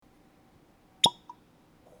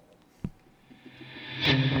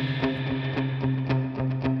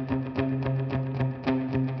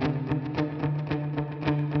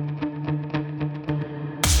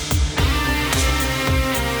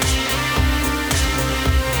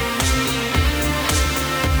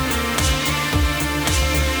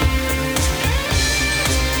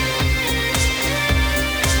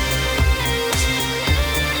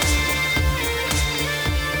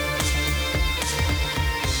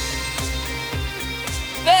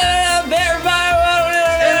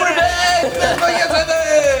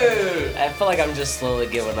feel like I'm just slowly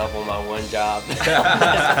giving up on my one job. This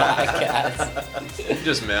podcast.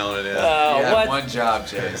 Just mailing it in. You have what, one job,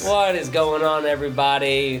 Chase. what is going on,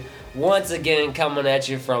 everybody? Once again, coming at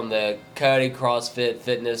you from the Cody CrossFit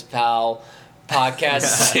Fitness Pal podcast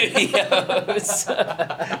studios.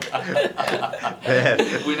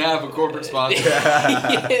 We now have a corporate sponsor.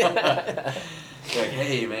 Yeah. Like,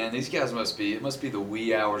 hey man, these guys must be the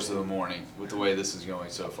wee hours of the morning with the way this is going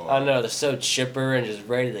so far. I know, they're so chipper and just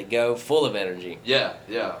ready to go, full of energy. Yeah.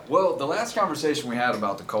 Well, the last conversation we had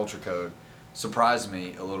about the culture code surprised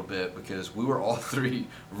me a little bit because we were all three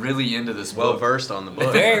really into this Well book. versed on the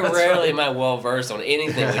book. Very rarely am I well versed on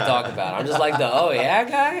anything we talk about. I'm just like the oh yeah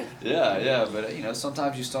guy. Yeah, but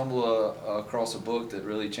sometimes you stumble across a book that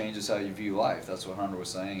really changes how you view life. That's what Hunter was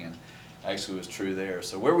saying, and actually was true there.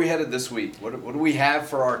 So where are we headed this week? What do we have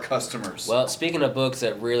for our customers? Well, speaking of books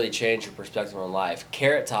that really change your perspective on life,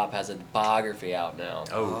 Carrot Top has a biography out now.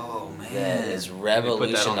 Oh man, That is Put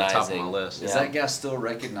revolutionizing. that on the top of my list. is Yeah. that guy still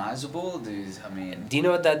recognizable? Do you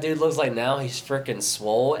know what that dude looks like now? He's freaking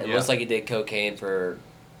swole. It Yeah. looks like he did cocaine for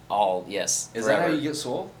is forever. that how you get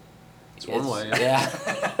swole? It's one way. Yeah.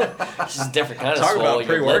 It's just a different kind of Talk swole. about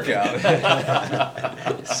You're living. pre-workout.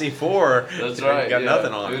 C4. That's right. Got yeah.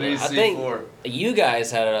 nothing on Who it. needs I think C4? you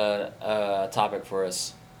guys had a topic for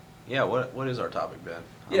us. Yeah, what is our topic, Ben?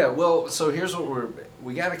 Yeah, well, so here's what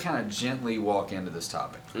we got to kind of gently walk into this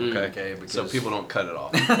topic. Okay, because So people don't cut it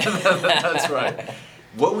off. That's right.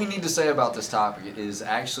 What we need to say about this topic is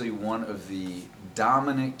actually one of the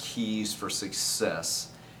dominant keys for success.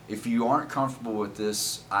 If you aren't comfortable with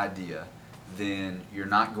this idea, then you're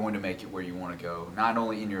not going to make it where you want to go, not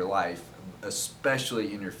only in your life,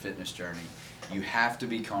 especially in your fitness journey. You have to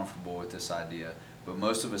be comfortable with this idea, but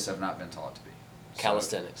most of us have not been taught to be. So-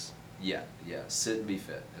 Calisthenics. yeah, sit and be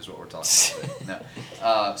fit is what we're talking about.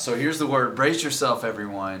 No. So here's the word. Brace yourself,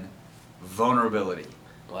 everyone. Vulnerability.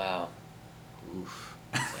 Wow. Oof.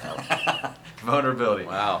 Vulnerability.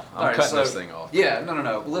 Wow. I'm All right, cutting so- this thing off. Yeah,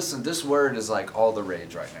 no. Listen, this word is like all the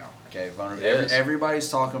rage right now. Okay, It is. everybody's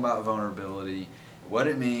talking about vulnerability, what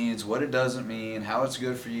it means, what it doesn't mean, how it's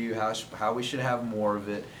good for you, how we should have more of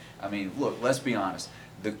it. I mean, look, let's be honest.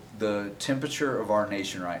 The temperature of our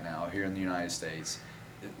nation right now here in the United States,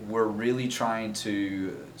 we're really trying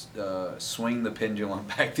to swing the pendulum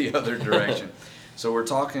back the other direction. So we're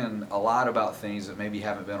talking a lot about things that maybe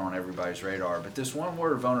haven't been on everybody's radar. But this one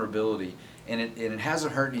word, vulnerability, and it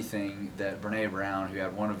hasn't hurt anything that Brene Brown, who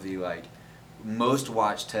had one of the most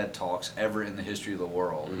watched TED Talks ever in the history of the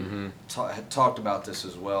world, talked about this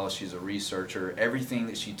as well. She's a researcher. Everything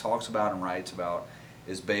that she talks about and writes about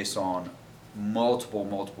is based on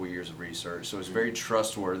multiple years of research. So it's very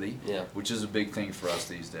trustworthy, which is a big thing for us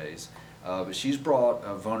these days. But she's brought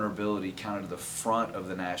vulnerability kind of to the front of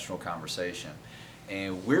the national conversation.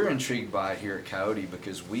 And we're intrigued by it here at Coyote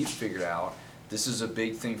because we've figured out this is a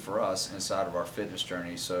big thing for us inside of our fitness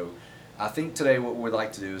journey. So I think today what we'd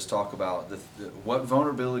like to do is talk about what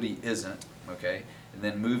vulnerability isn't, okay, and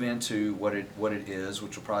then move into what it is,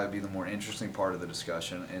 which will probably be the more interesting part of the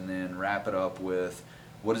discussion, and then wrap it up with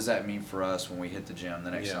what does that mean for us when we hit the gym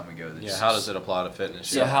the next time we go. Yeah, how does it apply to fitness?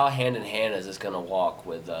 So how hand in hand is this going to walk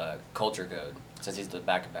with Culture Code? Since he's the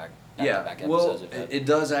back-to-back episodes of it. It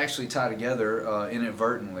does actually tie together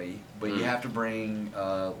inadvertently, but you have to bring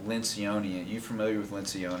Lencioni in. You familiar with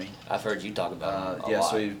Lencioni? I've heard you talk about him a lot.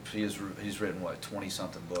 So he's written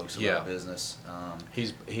 20-something books about business.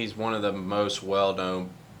 He's one of the most well-known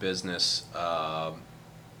business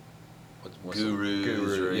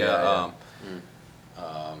gurus.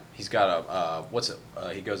 He's got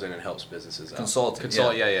he goes in and helps businesses out. Consultant.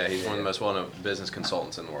 Yeah. He's one of the most well-known business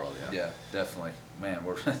consultants in the world. Yeah, definitely. Man,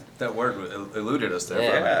 that word eluded us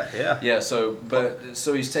there. Yeah. So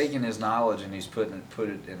he's taken his knowledge and he's put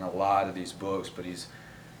it in a lot of these books, but he's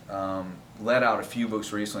let out a few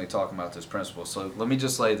books recently talking about this principle. So let me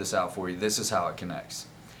just lay this out for you. This is how it connects.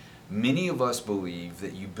 Many of us believe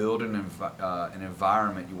that you build an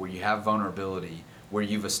environment where you have vulnerability, where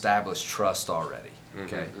you've established trust already.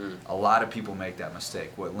 Okay, a lot of people make that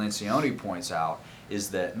mistake. What Lencioni points out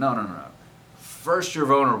is that no. First you're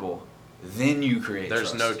vulnerable, then you create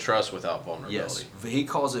There's trust. no trust without vulnerability. Yes, he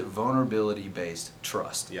calls it vulnerability-based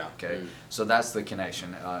trust. Yeah. Okay, so that's the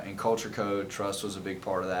connection. In Culture Code, trust was a big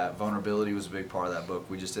part of that. Vulnerability was a big part of that book.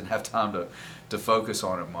 We just didn't have time to focus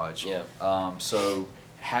on it much. Yeah. So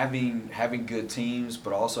having good teams,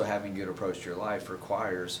 but also having good approach to your life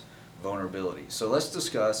requires vulnerability. So let's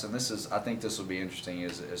discuss, and I think this will be interesting,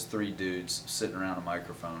 as three dudes sitting around a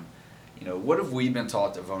microphone. what have we been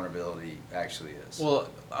taught that vulnerability actually is? Well,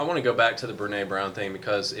 I want to go back to the Brene Brown thing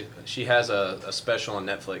because she has a special on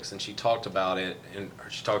Netflix, and she talked about it, and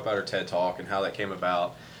she talked about her TED Talk and how that came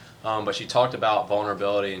about. But she talked about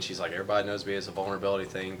vulnerability, and she's like, everybody knows me as a vulnerability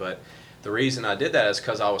thing. But the reason I did that is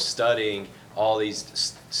because I was studying all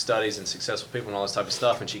these studies and successful people and all this type of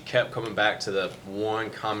stuff, and she kept coming back to the one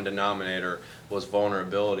common denominator was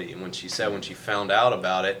vulnerability. And when she found out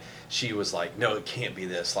about it, she was like, no, it can't be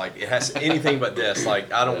this. Like, it has anything but this.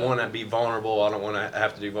 Like, I don't want to be vulnerable. I don't want to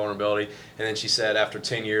have to do vulnerability. And then she said after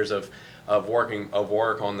 10 years of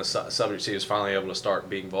work on the subject, she was finally able to start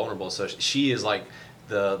being vulnerable. So she is like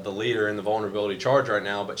the leader in the vulnerability charge right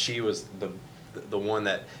now, but she was the one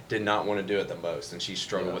that did not want to do it the most, and she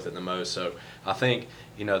struggled with it the most. So I think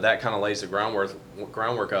that kind of lays the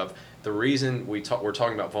groundwork of the reason we're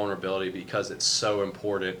talking about vulnerability, because it's so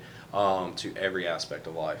important to every aspect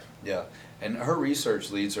of life. Yeah, and her research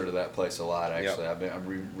leads her to that place a lot. Actually, yep.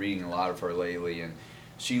 I'm reading a lot of her lately, and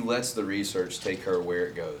she lets the research take her where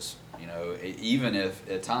it goes. Even if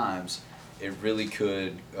at times it really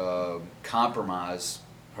could compromise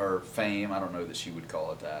her fame. I don't know that she would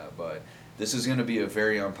call it that, but this is going to be a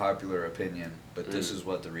very unpopular opinion, but this is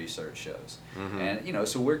what the research shows. Mm-hmm. And,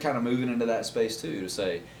 so we're kind of moving into that space, too, to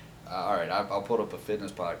say, all right, I'll put up a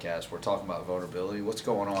fitness podcast. We're talking about vulnerability. What's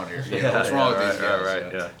going on here? What's wrong with these guys?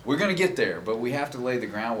 Right, yeah. We're going to get there, but we have to lay the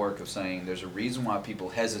groundwork of saying there's a reason why people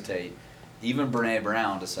hesitate, even Brene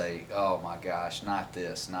Brown, to say, oh, my gosh, not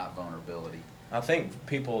this, not vulnerability. I think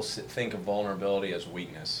people think of vulnerability as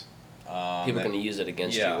weakness. People can use it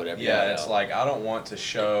against you, whatever. Yeah, it's like, I don't want to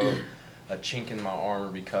show a chink in my armor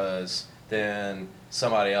because then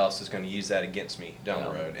somebody else is going to use that against me down the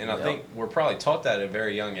road. And I think we're probably taught that at a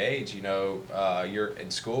very young age. You're in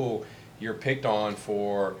school, you're picked on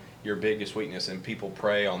for your biggest weakness, and people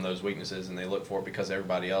prey on those weaknesses, and they look for it because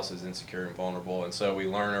everybody else is insecure and vulnerable. And so we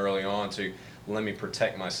learn early on to let me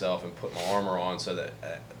protect myself and put my armor on so that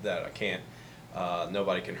I can't,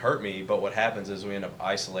 nobody can hurt me. But what happens is we end up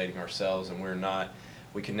isolating ourselves, and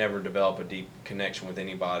we can never develop a deep connection with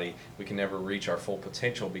anybody. We can never reach our full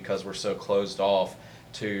potential because we're so closed off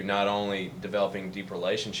to not only developing a deep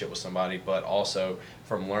relationship with somebody, but also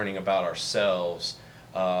from learning about ourselves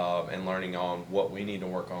and learning on what we need to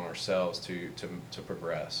work on ourselves to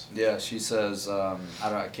progress. Yeah, she says, I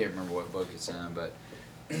can't remember what book it's in, but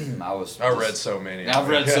I've read so many. I've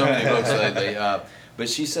read so many books lately. But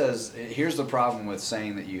she says, here's the problem with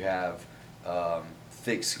saying that you have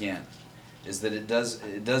thick skin, is that it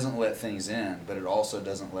doesn't let things in, but it also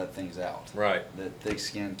doesn't let things out. Right. That thick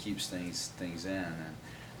skin keeps things in, and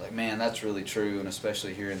like, man, that's really true, and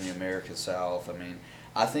especially here in the American South. I mean,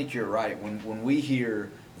 I think you're right. When we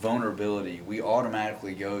hear vulnerability, we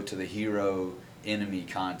automatically go to the hero enemy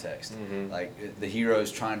context. Mm-hmm. Like the hero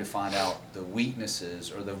is trying to find out the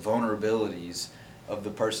weaknesses or the vulnerabilities of the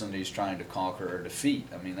person that he's trying to conquer or defeat.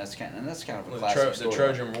 I mean, that's kind of a classic story. The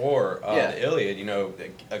Trojan War, the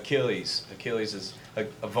Iliad. Achilles is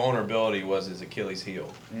a vulnerability was his Achilles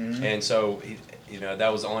heel, mm-hmm. and so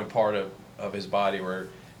that was the only part of his body where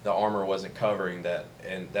the armor wasn't covering that,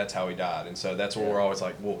 and that's how he died. And so that's what we're always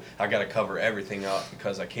like, well, I got to cover everything up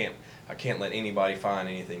because I can't let anybody find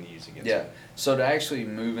anything to use against me. So to actually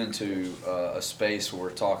move into a space where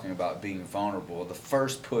we're talking about being vulnerable, the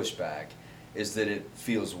first pushback is that it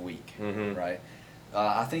feels weak, mm-hmm. right?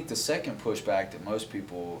 I think the second pushback that most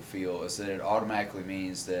people feel is that it automatically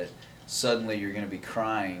means that suddenly you're going to be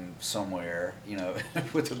crying somewhere,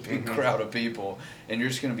 with a big mm-hmm. crowd of people, and you're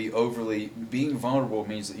just going to be being vulnerable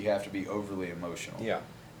means that you have to be overly emotional. Yeah,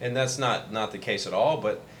 and that's not the case at all,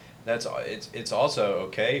 but it's also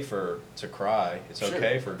okay to cry. It's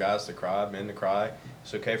okay for guys to cry, men to cry.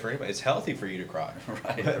 It's okay for anybody. It's healthy for you to cry.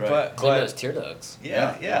 Right. But clean those tear ducts.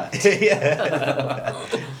 Yeah. Yeah.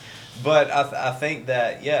 But I think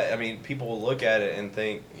that, I mean, people will look at it and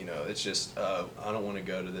think, it's just, I don't want to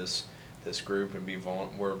go to this group and be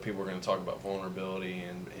where people are going to talk about vulnerability,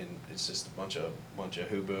 and it's just a bunch of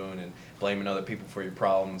hoo-booing and blaming other people for your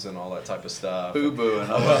problems and all that type of stuff. Hoo-booing.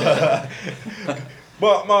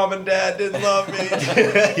 But mom and dad didn't love me.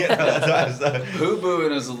 That type of stuff.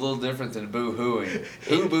 Hoo-booing is a little different than boo-hooing.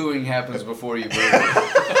 Hoo-booing happens before you boo.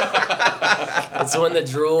 It's when the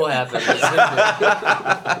drool happens.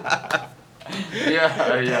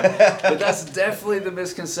 Yeah. But that's definitely the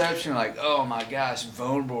misconception. Like, oh my gosh,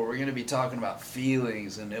 vulnerable. We're going to be talking about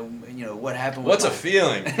feelings and what happened. What's a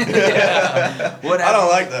feeling? What happened? I don't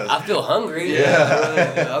like those. I feel hungry.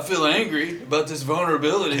 Yeah. I feel angry about this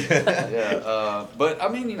vulnerability. But I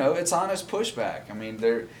mean, it's honest pushback. I mean,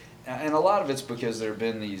 and a lot of it's because there have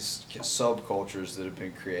been these subcultures that have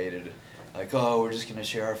been created Like, oh, we're just going to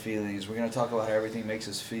share our feelings. We're going to talk about how everything makes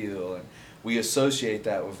us feel. And we associate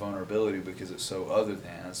that with vulnerability because it's so other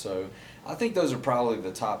than. So I think those are probably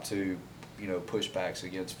the top two, pushbacks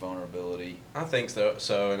against vulnerability. I think so.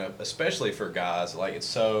 So, and especially for guys, like it's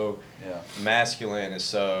so masculine. It's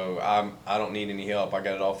so I don't need any help. I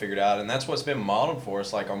got it all figured out, and that's what's been modeled for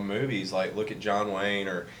us. Like on movies, like look at John Wayne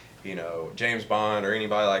or James Bond or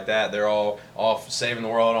anybody like that. They're all off saving the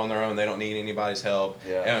world on their own. They don't need anybody's help.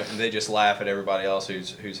 Yeah. And they just laugh at everybody else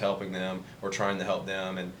who's helping them or trying to help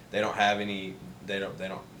them, and they don't have any. They don't.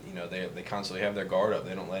 They constantly have their guard up.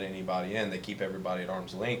 They don't let anybody in. They keep everybody at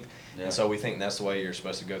arm's length. Yeah. And so we think that's the way you're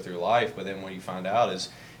supposed to go through life. But then what you find out is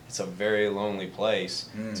it's a very lonely place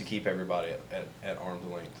to keep everybody at arm's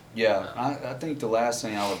length. Yeah, I think the last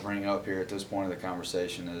thing I would bring up here at this point of the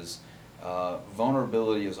conversation is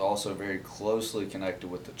vulnerability is also very closely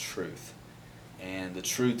connected with the truth. And the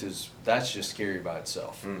truth that's just scary by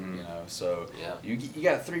itself, So you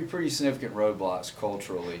got three pretty significant roadblocks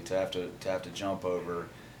culturally to have to jump over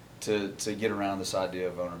to get around this idea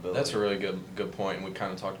of vulnerability. That's a really good point, and we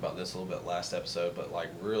kind of talked about this a little bit last episode. But like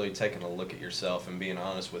really taking a look at yourself and being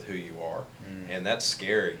honest with who you are, and that's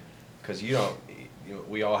scary because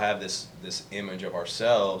we all have this image of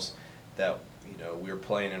ourselves that we're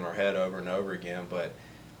playing in our head over and over again, but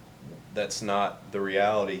that's not the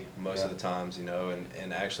reality most of the times,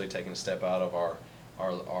 and actually taking a step out of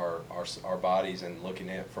our bodies and looking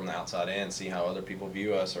at it from the outside in, see how other people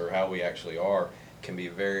view us or how we actually are, can be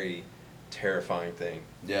a very terrifying thing.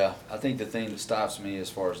 Yeah, I think the thing that stops me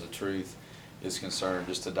as far as the truth is concerned,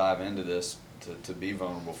 just to dive into this, to be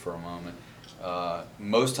vulnerable for a moment,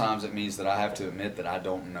 most times it means that I have to admit that I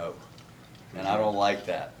don't know. And I don't like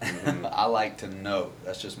that. I like to know.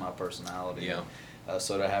 That's just my personality. Yeah.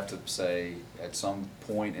 So to have to say at some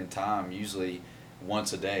point in time, usually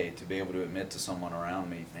once a day, to be able to admit to someone around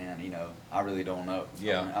me, man, I really don't know.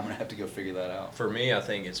 Yeah. I'm going to have to go figure that out. For me, I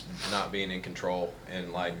think it's not being in control,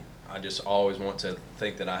 and like I just always want to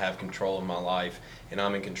think that I have control of my life, and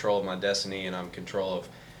I'm in control of my destiny, and I'm in control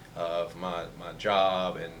of my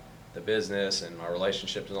job and the business and my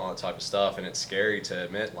relationships and all that type of stuff. And it's scary to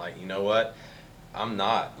admit, like, you know what, I'm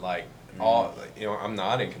not like I'm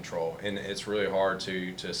not in control, and it's really hard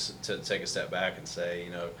to take a step back and say,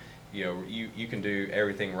 you can do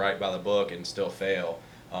everything right by the book and still fail,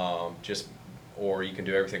 or you can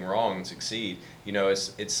do everything wrong and succeed.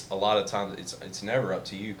 It's a lot of times it's never up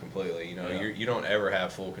to you completely. You don't ever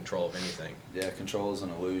have full control of anything. Yeah, control is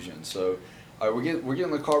an illusion. So, all right, we're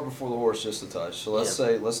getting the cart before the horse just a touch. So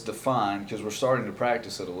let's define, because we're starting to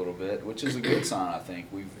practice it a little bit, which is a good sign. I think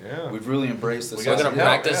we've really embraced this. We're gonna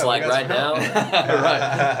practice right now.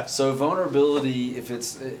 Right. So vulnerability, if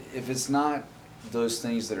it's not those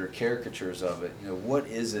things that are caricatures of it, what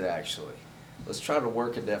is it actually? Let's try to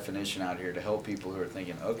work a definition out here to help people who are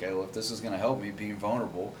thinking, okay, well, if this is going to help me being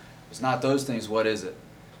vulnerable, it's not those things. What is it?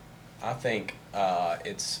 I think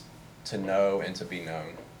it's to know and to be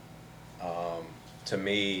known. To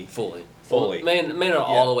me, fully. Fully. May not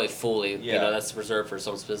all the way fully. Yeah. That's reserved for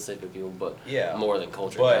some specific people, but yeah. more than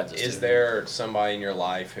culture. But is there somebody in your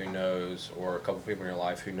life who knows, or a couple people in your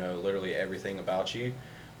life who know literally everything about you,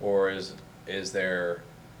 or is there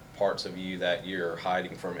parts of you that you're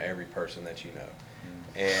hiding from every person that you know?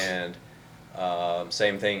 And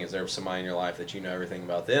same thing, is there somebody in your life that you know everything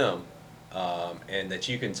about them, and that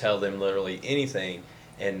you can tell them literally anything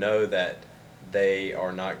and know that they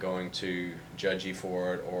are not going to judge you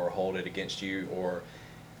for it or hold it against you or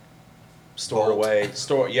bolt,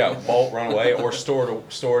 run away, or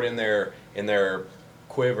store it in their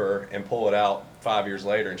quiver and pull it out 5 years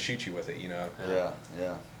later and shoot you with it, Yeah.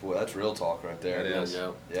 Boy, that's real talk right there. It is.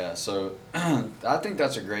 Yeah, so I think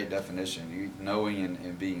that's a great definition, knowing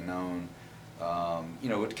and being known.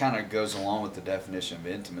 It kind of goes along with the definition of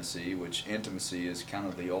intimacy, which intimacy is kind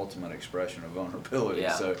of the ultimate expression of vulnerability.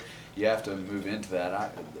 Yeah. So you have to move into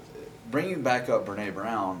that. Bringing back up Brene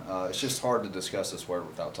Brown, it's just hard to discuss this word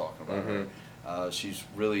without talking about her. She's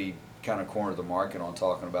really kind of cornered the market on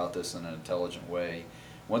talking about this in an intelligent way.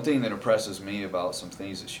 One thing that impresses me about some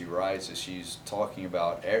things that she writes is she's talking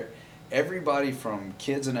about everybody from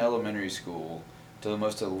kids in elementary school to the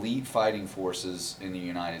most elite fighting forces in the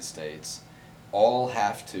United States all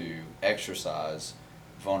have to exercise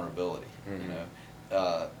vulnerability.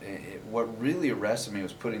 What really arrested me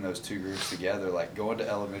was putting those two groups together, like going to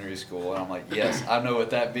elementary school, and I'm like, yes, I know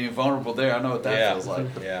what that, being vulnerable there, I know what that feels like.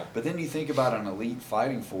 Yeah. But then you think about an elite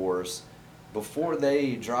fighting force, before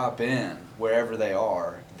they drop in wherever they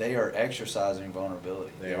are exercising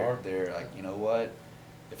vulnerability. They're like, you know what?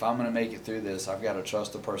 If I'm going to make it through this, I've got to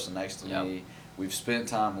trust the person next to me. We've spent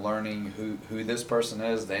time learning who this person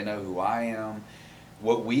is. They know who I am.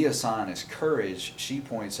 What we assign as courage, she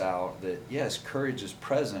points out that yes, courage is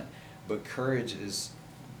present, but courage is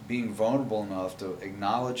being vulnerable enough to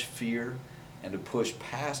acknowledge fear and to push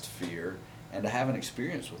past fear and to have an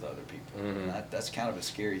experience with other people. Mm-hmm. And that's kind of a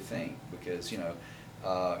scary thing because,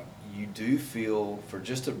 you do feel for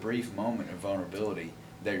just a brief moment of vulnerability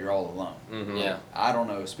that you're all alone. Mm-hmm. Yeah. I don't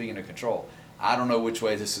know, speaking of control, I don't know which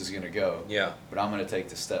way this is going to go. Yeah. But I'm going to take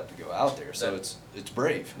the step to go out there. So it's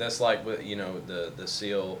brave. That's like the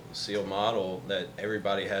SEAL model, that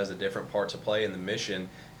everybody has a different part to play in the mission,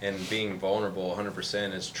 and being vulnerable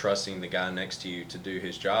 100% is trusting the guy next to you to do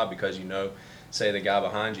his job, because say the guy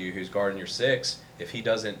behind you who's guarding your six, if he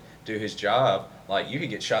doesn't do his job, like, you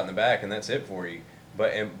could get shot in the back and that's it for you.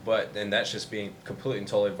 But that's just being completely and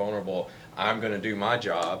totally vulnerable. I'm going to do my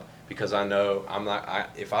job because I know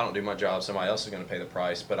if I don't do my job, somebody else is going to pay the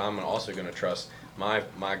price. But I'm also going to trust my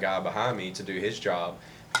guy behind me to do his job,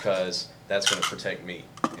 because that's going to protect me.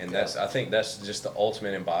 And I think that's just the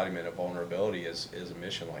ultimate embodiment of vulnerability is a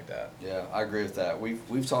mission like that. Yeah, I agree with that.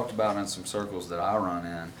 We've talked about in some circles that I run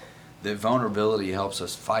in that vulnerability helps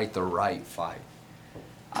us fight the right fight.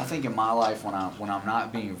 I think in my life, when I'm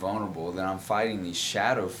not being vulnerable, then I'm fighting these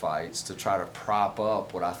shadow fights to try to prop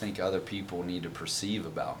up what I think other people need to perceive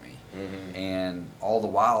about me. Mm-hmm. And all the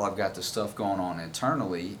while, I've got this stuff going on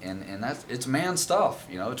internally, and it's man stuff,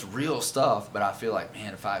 it's real stuff. But I feel like,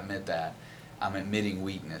 man, if I admit that, I'm admitting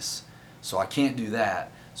weakness. So I can't do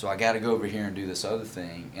that. So I got to go over here and do this other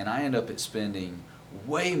thing, and I end up spending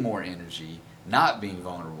way more energy not being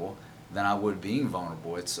vulnerable than I would being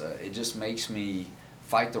vulnerable. It just makes me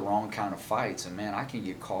fight the wrong kind of fights, and man, I can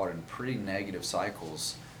get caught in pretty negative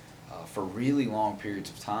cycles for really long periods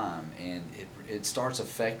of time, and it starts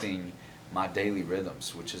affecting my daily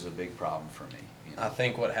rhythms, which is a big problem for me. I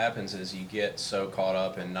think what happens is you get so caught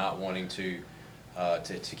up in not wanting to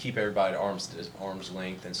keep everybody at arm's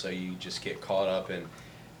length, and so you just get caught up in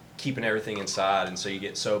keeping everything inside, and so you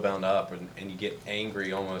get so bound up and you get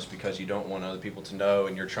angry almost because you don't want other people to know,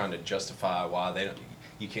 and you're trying to justify why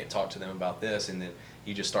you can't talk to them about this, and then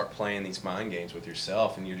you just start playing these mind games with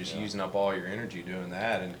yourself, and you're just using up all your energy doing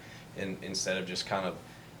that, and instead of just kind of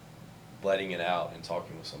letting it out and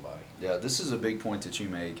talking with somebody. Yeah, this is a big point that you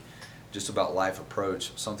make just about life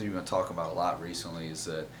approach. Something we've been talking about a lot recently is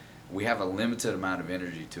that we have a limited amount of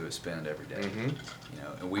energy to expend every day.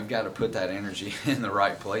 Mm-hmm. And we've got to put that energy in the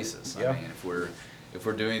right places. Yeah. I mean, if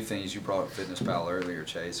we're doing things, you brought up Fitness Pal earlier,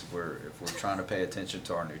 Chase, if we're trying to pay attention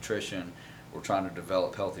to our nutrition, we're trying to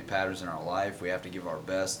develop healthy patterns in our life, we have to give our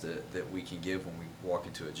best that we can give when we walk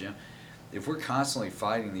into a gym. If we're constantly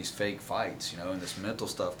fighting these fake fights, and this mental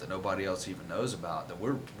stuff that nobody else even knows about, that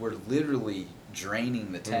we're literally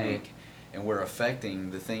draining the tank, Mm-hmm. and we're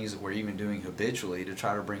affecting the things that we're even doing habitually to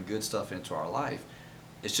try to bring good stuff into our life,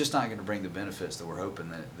 it's just not going to bring the benefits that we're hoping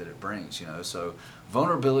that it brings. So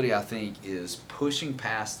vulnerability, I think, is pushing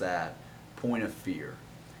past that point of fear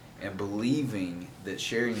and believing that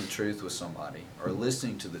sharing the truth with somebody or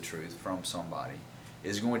listening to the truth from somebody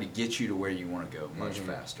is going to get you to where you want to go much Mm-hmm.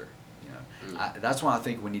 faster. That's why I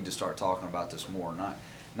think we need to start talking about this more,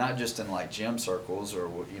 not just in like gym circles or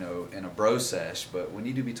in a bro sesh, but we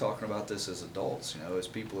need to be talking about this as adults, as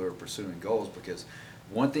people who are pursuing goals. Because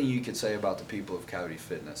one thing you could say about the people of Coyote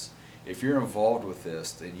Fitness, if you're involved with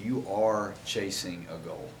this, then you are chasing a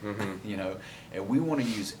goal. Mm-hmm. And we want to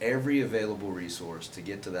use every available resource to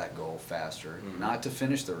get to that goal faster, Mm-hmm. not to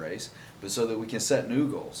finish the race, but so that we can set new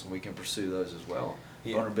goals and we can pursue those as well.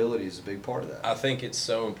 Yeah. Vulnerability is a big part of that. I think it's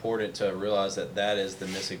so important to realize that is the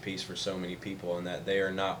missing piece for so many people, and that they are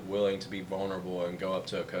not willing to be vulnerable and go up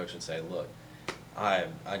to a coach and say, look, I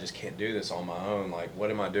just can't do this on my own. Like, what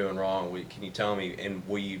am I doing wrong? Can you tell me?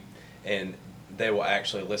 And they will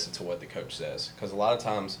actually listen to what the coach says. Because a lot of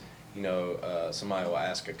times, somebody will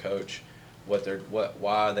ask a coach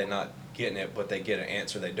why are they not getting it, but they get an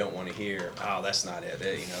answer they don't want to hear. Oh, that's not it.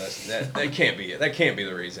 That can't be it. That can't be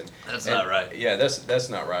the reason. That's not right. Yeah, that's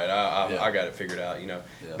not right. I got it figured out. Yeah.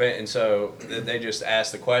 And so they just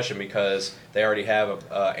ask the question because they already have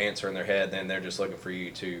a answer in their head. Then they're just looking for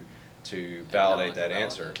you to validate that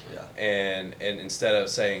answer. Yeah. And instead of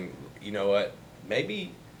saying, you know what,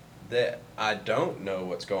 maybe that I don't know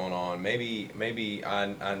what's going on. Maybe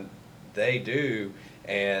they do,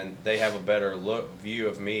 and they have a better view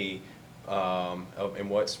of me, and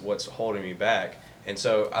what's holding me back. And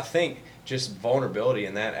so I think just vulnerability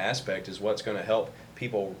in that aspect is what's going to help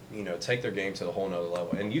people, take their game to the whole nother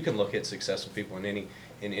level. And you can look at successful people in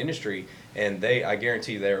in industry, and I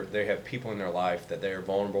guarantee they have people in their life that they are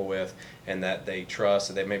vulnerable with, and that they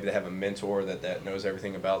trust, that maybe they have a mentor that knows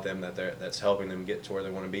everything about them, that's helping them get to where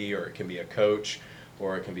they want to be, or it can be a coach,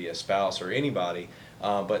 or it can be a spouse, or anybody.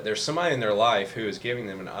 But there's somebody in their life who is giving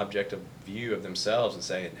them an objective view of themselves and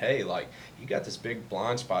saying, hey, like, you got this big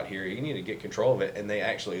blind spot here, you need to get control of it, and they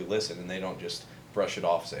actually listen, and they don't just brush it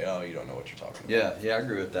off and say, oh, you don't know what you're talking about. Yeah, I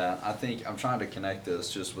agree with that. I think I'm trying to connect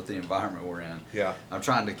this just with the environment we're in. Yeah. I'm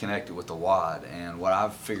trying to connect it with the WOD, and what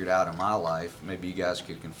I've figured out in my life, maybe you guys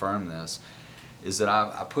could confirm this, is that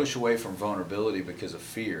I push away from vulnerability because of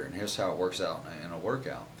fear, and here's how it works out in a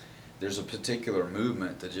workout. There's a particular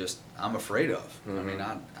movement that just I'm afraid of. Mm-hmm. I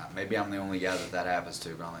mean, maybe I'm the only guy that happens to,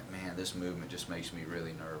 but I'm like, man, this movement just makes me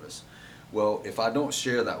really nervous. Well, if I don't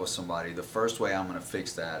share that with somebody, the first way I'm going to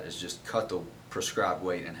fix that is just cut the prescribed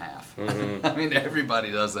weight in half. Mm-hmm. I mean,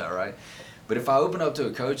 everybody does that, right? But if I open up to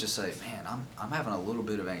a coach and say, man, I'm having a little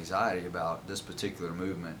bit of anxiety about this particular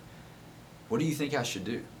movement, what do you think I should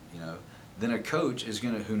do? You know, then a coach is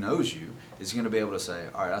going to, who knows you, is going to be able to say,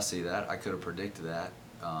 all right, I see that. I could have predicted that.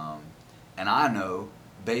 And I know,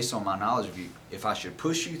 based on my knowledge of you, if I should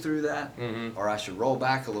push you through that, Mm-hmm. or I should roll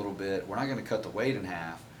back a little bit. We're not going to cut the weight in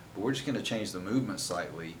half, but we're just going to change the movement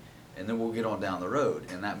slightly, and then we'll get on down the road.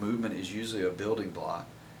 And that movement is usually a building block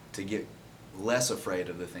to get less afraid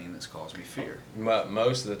of the thing that's caused me fear. But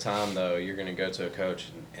most of the time, though, you're going to go to a coach,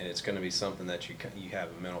 and it's going to be something that you have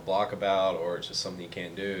a mental block about, or it's just something you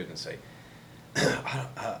can't do, and say,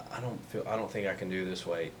 I don't think I can do this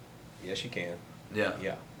weight. Yes, you can. Yeah.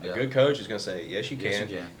 Yeah. A Yeah. good coach is going to say, yes, you can. Yes,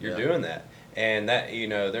 you can. You're Yeah. doing that. And that, you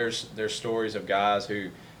know, there's stories of guys who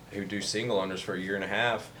do single unders for a year and a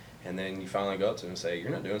half, and then you finally go up to them and say, you're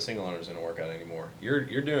not doing single unders in a workout anymore. You're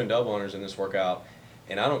doing double unders in this workout,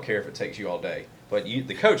 and I don't care if it takes you all day. But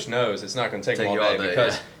the coach knows it's not going to take them all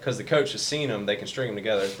day, because the coach has seen them. They can string them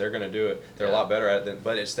together. They're going to do it. They're a lot better at it.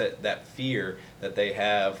 But it's that fear that they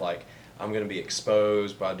have, like, I'm going to be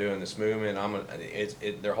exposed by doing this movement.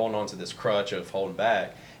 They're holding on to this crutch of holding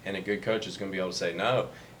back, and a good coach is going to be able to say, no,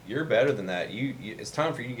 you're better than that. It's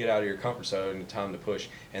time for you to get out of your comfort zone and time to push.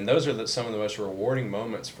 And those are some of the most rewarding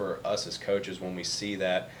moments for us as coaches, when we see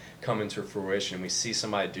that come into fruition. We see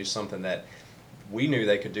somebody do something that we knew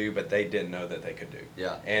they could do, but they didn't know that they could do.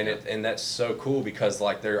 Yeah. And that's so cool, because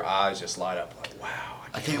like their eyes just light up like, wow,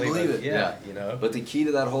 I can't believe it. Yeah, you know. But the key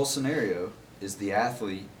to that whole scenario is the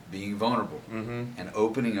athlete being vulnerable and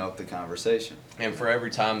opening up the conversation. And for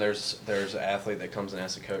every time there's an athlete that comes and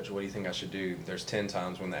asks the coach, what do you think I should do? There's 10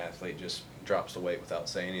 times when the athlete just drops the weight without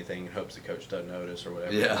saying anything and hopes the coach doesn't notice or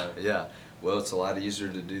whatever. Yeah, yeah. Well, it's a lot easier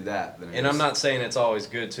to do that than it And is. I'm not saying it's always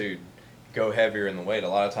good to go heavier in the weight. A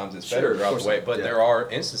lot of times it's better to drop the weight, but yeah. there are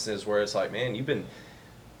instances where it's like, man, you've been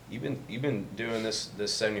doing this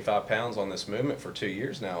 75 pounds on this movement for 2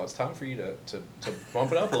 years now. It's time for you to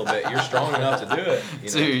bump it up a little bit. You're strong enough to do it. You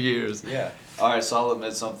know? 2 years. Yeah. All right, so I'll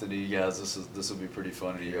admit something to you guys. This will be pretty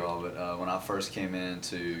funny to you all. But when I first came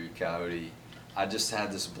into Coyote, I just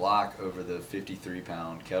had this block over the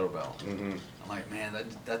 53-pound kettlebell. Mm-hmm. I'm like, man,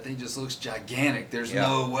 that thing just looks gigantic. There's Yeah.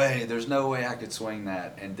 no way I could swing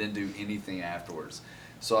that and then do anything afterwards.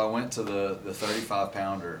 So I went to the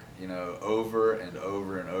 35-pounder, you know, over and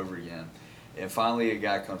over and over again. And finally a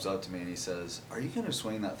guy comes up to me and he says, are you going to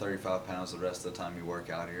swing that 35 pounds the rest of the time you work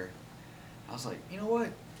out here? I was like, you know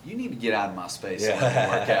what? You need to get out of my space and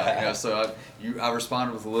let me work out. You know, so I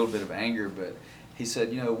responded with a little bit of anger, but he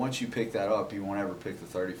said, you know, once you pick that up, you won't ever pick the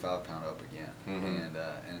 35-pound up again. Mm-hmm.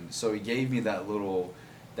 And so he gave me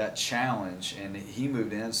that challenge, and he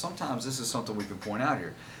moved in. Sometimes this is something we can point out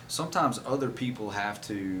here. Sometimes other people have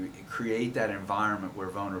to create that environment where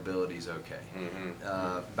vulnerability is okay.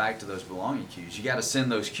 Mm-hmm. Back to those belonging cues. You got to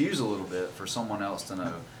send those cues a little bit for someone else to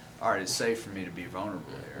know, all right, it's safe for me to be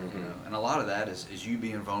vulnerable here. Mm-hmm. You know? And a lot of that is you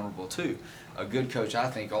being vulnerable too. A good coach,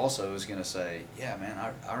 I think, also is going to say, yeah, man,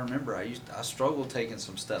 I remember I struggled taking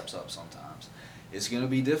some steps up sometimes. It's going to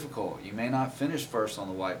be difficult. You may not finish first on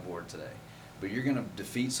the whiteboard today, but you're going to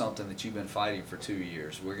defeat something that you've been fighting for 2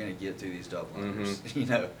 years. We're going to get through these double unders. Mm-hmm. You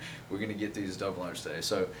know, we're going to get through these double unders today.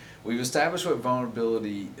 So we've established what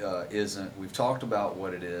vulnerability isn't. We've talked about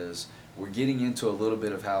what it is. We're getting into a little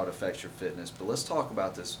bit of how it affects your fitness, but let's talk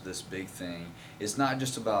about this big thing. It's not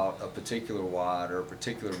just about a particular WOD or a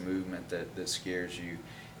particular movement that scares you.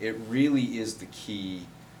 It really is the key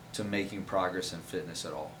to making progress in fitness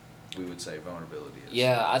at all. We would say vulnerability is.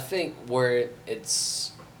 Yeah, I think where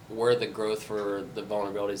the growth for the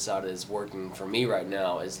vulnerability side is working for me right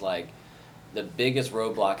now is like the biggest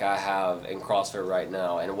roadblock I have in CrossFit right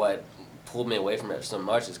now, and what pulled me away from it so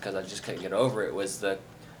much is because I just couldn't get over it, was the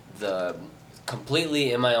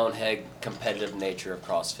completely in my own head competitive nature of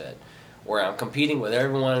CrossFit, where I'm competing with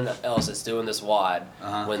everyone else that's doing this WOD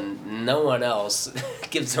when no one else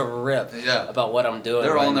gives a rip about what I'm doing.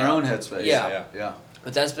 They're right all in their now. own headspace. Yeah.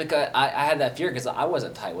 But that's because I had that fear because I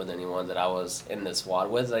wasn't tight with anyone that I was in this WOD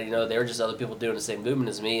with. You know, they were just other people doing the same movement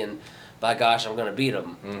as me, and by gosh, I'm gonna beat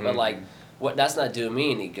them. But like, that's not doing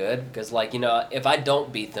me any good because like, you know, if I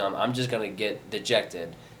don't beat them, I'm just gonna get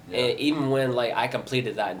dejected. And even when like I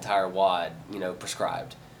completed that entire WOD, you know,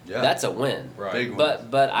 prescribed. Yeah. That's a win. Right. Big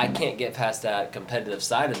But I can't get past that competitive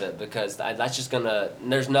side of it because that's just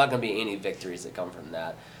there's not gonna be any victories that come from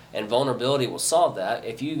that. And vulnerability will solve that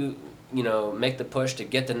if you make the push to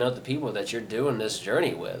get to know the people that you're doing this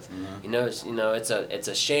journey with. It's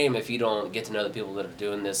a shame if you don't get to know the people that are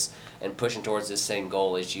doing this and pushing towards this same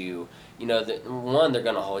goal as you. One, they're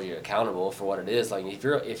gonna hold you accountable for what it is. Like if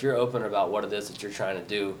you're open about what it is that you're trying to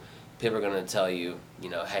do, people are gonna tell you,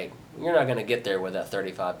 hey, you're not gonna get there with that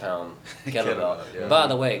 35-pound kettlebell. Yeah. By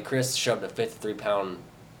the way, Chris shoved a 53-pound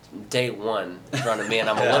day one in front of me, and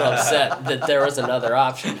I'm a little upset that there was another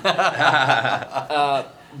option.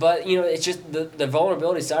 But it's just the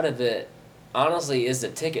vulnerability side of it. Honestly, is the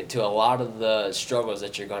ticket to a lot of the struggles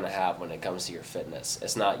that you're going to have when it comes to your fitness.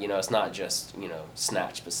 It's not just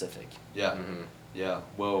snatch specific. Yeah. Yeah.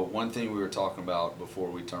 Well, one thing we were talking about before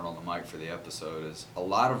we turned on the mic for the episode is a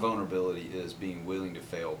lot of vulnerability is being willing to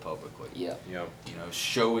fail publicly. Yeah. Yep.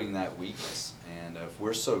 Showing that weakness. And if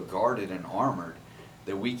we're so guarded and armored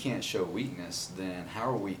that we can't show weakness, then how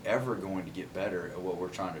are we ever going to get better at what we're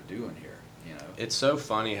trying to do in here? It's so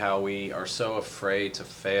funny how we are so afraid to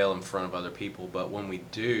fail in front of other people, but when we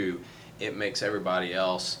do, it makes everybody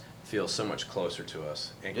else feel so much closer to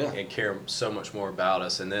us and care so much more about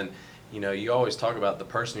us. And then, you always talk about the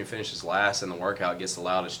person who finishes last in the workout gets the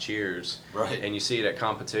loudest cheers. Right. And you see it at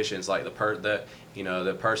competitions, like the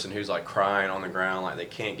person who's like crying on the ground, like they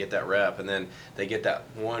can't get that rep, and then they get that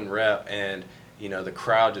one rep, and the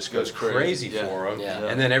crowd just goes crazy for them. Yeah.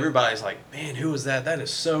 And then everybody's like, man, who was that? That is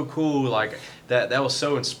so cool. Like that was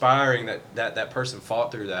so inspiring that person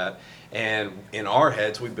fought through that. And in our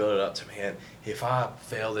heads, we build it up to, man, if I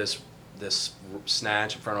fail this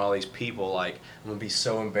snatch in front of all these people, like I'm going to be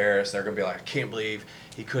so embarrassed. They're going to be like, I can't believe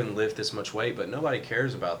he couldn't lift this much weight. But nobody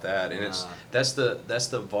cares about that. And that's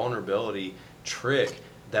the vulnerability trick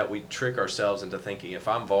that we trick ourselves into thinking if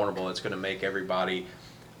I'm vulnerable, it's going to make everybody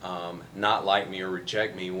not like me or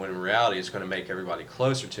reject me, when in reality it's going to make everybody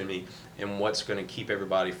closer to me, and what's going to keep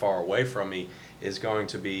everybody far away from me is going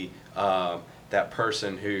to be that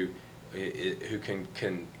person who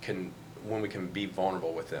can when we can be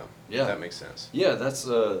vulnerable with them. Yeah. If that makes sense. Yeah, that's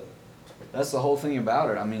the whole thing about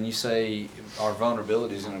it. I mean, you say our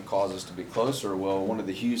vulnerability is going to cause us to be closer. Well, one of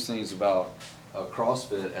the huge things about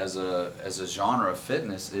CrossFit as a genre of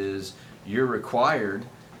fitness is you're required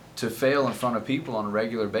to fail in front of people on a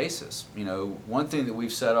regular basis. One thing that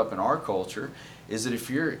we've set up in our culture is that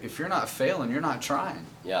if you're not failing, you're not trying.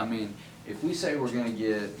 Yeah. I mean, if we say we're going to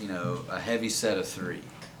get a heavy set of 3,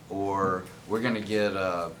 or we're going to get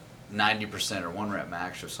a 90% or 1 rep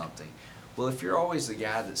max or something. Well, if you're always the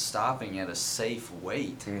guy that's stopping at a safe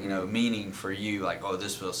weight, meaning for you like, oh,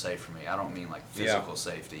 this feels safe for me. I don't mean like physical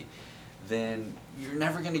safety. Then you're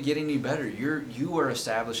never going to get any better. You are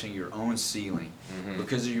establishing your own ceiling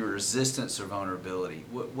because of your resistance or vulnerability.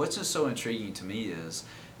 What's just so intriguing to me is,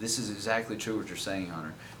 this is exactly true what you're saying,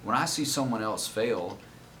 Hunter. When I see someone else fail,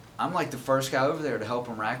 I'm like the first guy over there to help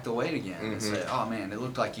them rack the weight again and say, oh man, it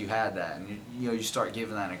looked like you had that. And you start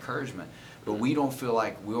giving that encouragement. But we don't feel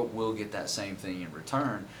like we'll get that same thing in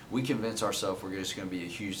return. We convince ourselves we're just going to be a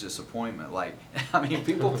huge disappointment. Like, I mean,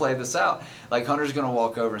 people play this out. Like, Hunter's going to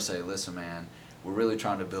walk over and say, listen, man, we're really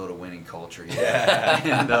trying to build a winning culture here.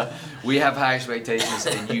 And we have high expectations,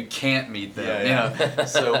 and you can't meet them.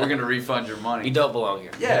 So we're going to refund your money. You don't belong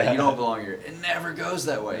here. Yeah, you don't belong here. It never goes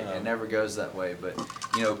that way. No. It never goes that way. But,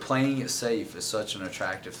 playing it safe is such an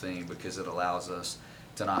attractive thing because it allows us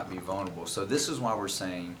to not be vulnerable. So this is why we're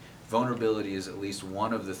saying vulnerability is at least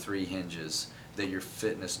one of the 3 hinges that your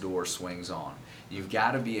fitness door swings on. You've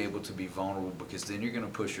got to be able to be vulnerable, because then you're going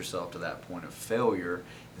to push yourself to that point of failure.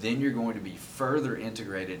 Then you're going to be further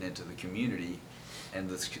integrated into the community, and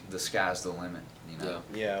the sky's the limit.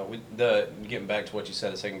 Yeah. Getting back to what you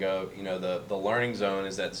said a second ago, the learning zone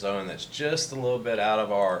is that zone that's just a little bit out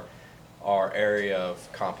of our area of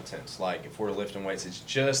competence. Like if we're lifting weights, it's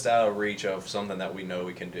just out of reach of something that we know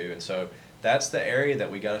we can do, and so that's the area that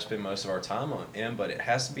we got to spend most of our time in. But it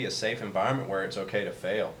has to be a safe environment where it's okay to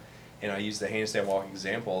fail. And I use the handstand walk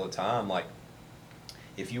example all the time. Like,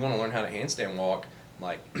 if you want to learn how to handstand walk,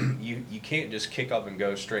 like you can't just kick up and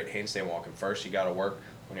go straight handstand walking. First, you got to work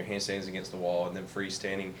on your handstands against the wall, and then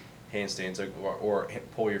freestanding handstands, or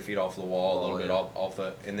pull your feet off the wall a little bit off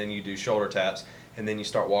the, and then you do shoulder taps, and then you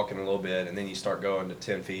start walking a little bit, and then you start going to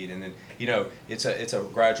 10 feet, and then it's a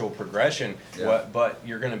gradual progression. But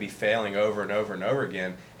you're going to be failing over and over and over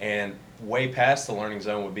again, and way past the learning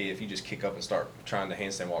zone would be if you just kick up and start trying to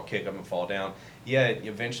handstand walk, kick up and fall down. Yeah,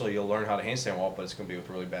 eventually you'll learn how to handstand walk, but it's going to be with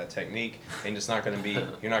really bad technique, and it's not going to be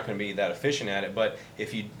you're not going to be that efficient at it. But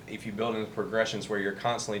if you build in progressions where you're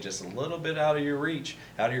constantly just a little bit out of your reach,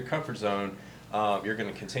 out of your comfort zone, you're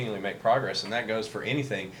going to continually make progress, and that goes for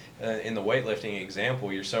anything. In the weightlifting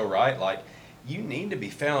example, you're so right. Like, you need to be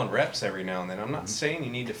failing reps every now and then. I'm not saying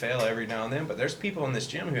you need to fail every now and then, but there's people in this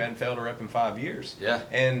gym who hadn't failed a rep in 5 years.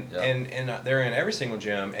 And they're in every single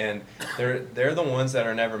gym, and they're the ones that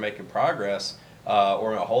are never making progress.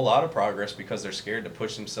 Or a whole lot of progress because they're scared to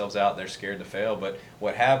push themselves out. They're scared to fail. But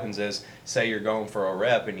what happens is, say you're going for a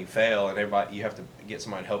rep and you fail, and you have to get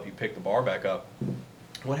somebody to help you pick the bar back up.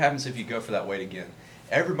 What happens if you go for that weight again?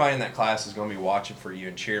 Everybody in that class is going to be watching for you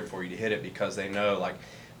and cheering for you to hit it, because they know, like,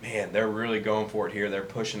 man, they're really going for it here. They're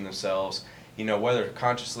pushing themselves. Whether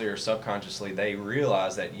consciously or subconsciously, they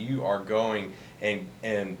realize that you are going and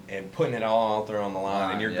putting it all out there on the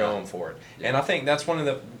line, and you're going for it. And I think that's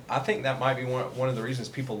I think that might be one of the reasons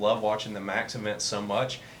people love watching the max events so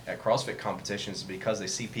much at CrossFit competitions, is because they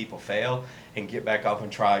see people fail and get back up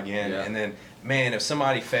and try again. And then, man, if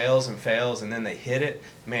somebody fails and then they hit it,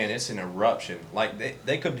 man, it's an eruption. Like,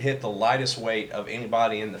 they could hit the lightest weight of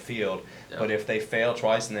anybody in the field, but if they fail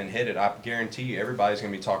twice and then hit it, I guarantee you everybody's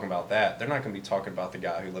going to be talking about that. They're not going to be talking about the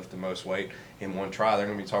guy who lifted the most weight in one try. They're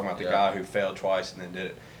going to be talking about the guy who failed twice and then did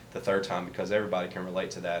it the third time, because everybody can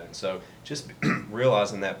relate to that. And so just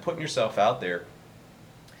realizing that putting yourself out there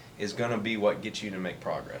is going to be what gets you to make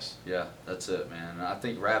progress. Yeah, that's it, man. And I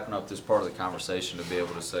think wrapping up this part of the conversation, to be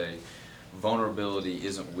able to say vulnerability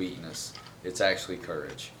isn't weakness, it's actually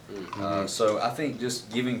courage. So I think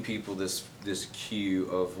just giving people this cue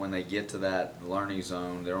of when they get to that learning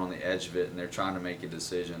zone, they're on the edge of it and they're trying to make a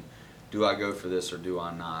decision. Do I go for this or do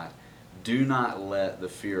I not? Do not let the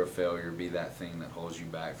fear of failure be that thing that holds you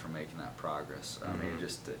back from making that progress. I mean,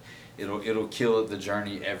 just it'll kill the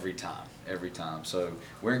journey every time. So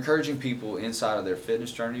we're encouraging people inside of their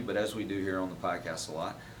fitness journey, but as we do here on the podcast a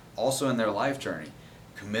lot, also in their life journey,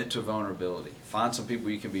 commit to vulnerability. Find some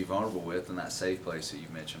people you can be vulnerable with in that safe place that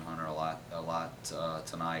you've mentioned, Hunter, a lot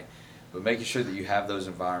tonight. But making sure that you have those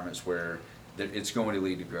environments where it's going to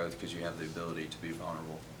lead to growth because you have the ability to be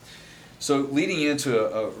vulnerable. So leading into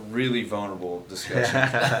a really vulnerable discussion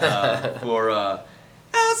for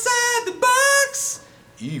Outside the Box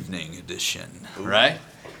Evening Edition, right?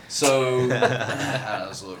 So that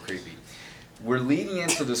was a little creepy. We're leading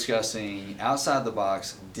into discussing outside the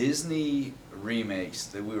box Disney remakes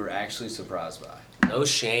that we were actually surprised by. No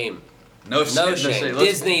shame. No shame.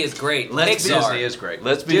 Disney is great. Pixar. Disney is great.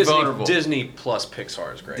 Let's be vulnerable. Disney plus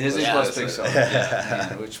Pixar is great. Disney plus Pixar.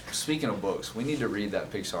 Man, which, speaking of books, we need to read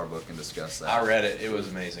that Pixar book and discuss that. I read it. It was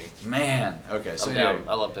amazing. Man. Okay. So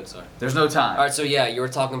I love Pixar. There's no time. All right. So yeah, you were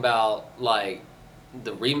talking about like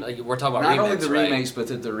we're talking about not remakes, only the right? remakes, but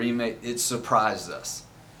that the remake it surprised us.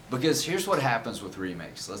 Because here's what happens with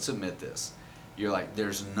remakes. Let's admit this. You're like,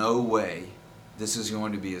 there's no way this is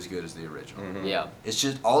going to be as good as the original. Mm-hmm. Yeah. It's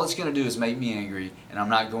just, all it's going to do is make me angry, and I'm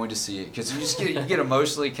not going to see it. Because you get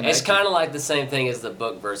emotionally connected. It's kind of like the same thing as the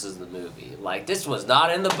book versus the movie. Like, this was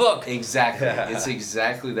not in the book. Exactly. It's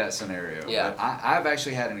exactly that scenario. Yeah. But I've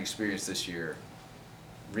actually had an experience this year.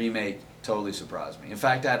 Remake totally surprised me. In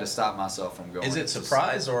fact, I had to stop myself from going. Is it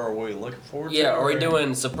surprise, or are we looking forward to it? Yeah, are we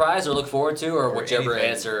doing surprise or look forward to, or whichever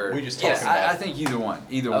anything? answer? We just talking Yes, about I think either one.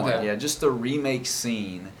 Either Okay. one. Yeah, just the remake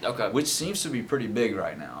scene, Okay. which seems to be pretty big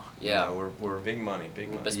right now. Yeah. You know, we're big money, big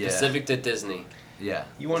money. But specific to Disney. yeah.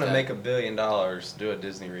 You want to Okay. make $1 billion, do a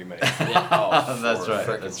Disney remake. Yeah, oh, That's for right,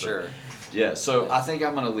 frickin' that's sure. Yeah, so I think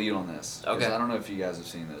I'm going to lead on this. 'Cause Okay. I don't know if you guys have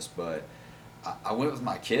seen this, but I went with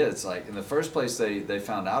my kids. Like, in the first place they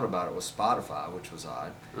found out about it was Spotify, which was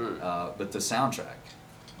odd. But the soundtrack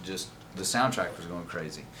was going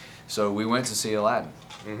crazy. So we went to see Aladdin.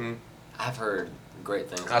 Mm-hmm. I've heard great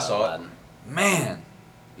things I about saw it. Aladdin. Man,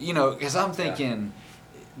 because I'm thinking,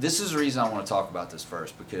 this is the reason I want to talk about this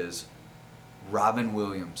first, because Robin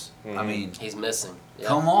Williams, I mean, He's missing. Yeah.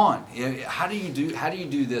 come on. How do you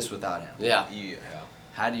do this without him? Yeah. Yeah.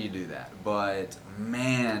 How do you do that? But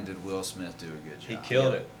man, did Will Smith do a good job. He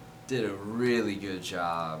killed it. Did a really good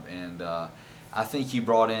job, and I think he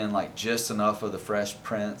brought in like just enough of the Fresh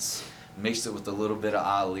Prince, mixed it with a little bit of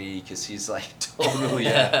Ali, because he's like totally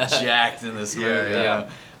jacked in this movie. Yeah.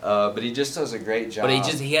 But he just does a great job. But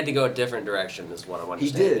he had to go a different direction, is what I want to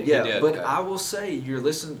He say. did, yeah. did, But okay. I will say, you're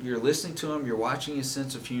listening to him, you're watching his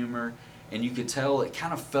sense of humor, and you could tell it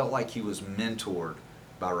kind of felt like he was mentored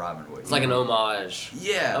by Robin Williams. It's like an homage.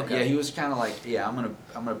 Yeah, Okay. yeah. He was kind of like, yeah, I'm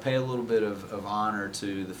gonna pay a little bit of honor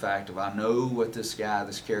to the fact of I know what this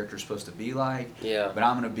character is supposed to be like. Yeah. But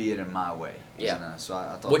I'm gonna be it in my way. Yeah. So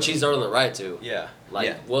I thought Which that he's was- earned the right to. Yeah. Like,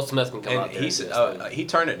 Yeah. Will Smith can come out And there. and do his thing. he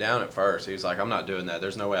turned it down at first. He was like, "I'm not doing that.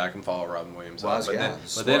 There's no way I can follow Robin Williams." Wise But guy. then,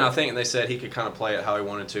 Smart. but then I think they said he could kind of play it how he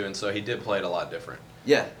wanted to, and so he did play it a lot different.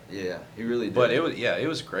 Yeah, he really did. But it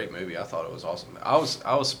was a great movie. I thought it was awesome. I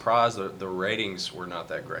was surprised the ratings were not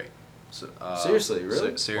that great. So, Seriously,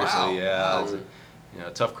 really? Seriously, Wow. yeah. Wow. You know,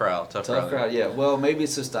 tough crowd. Tough crowd, yeah. Well, maybe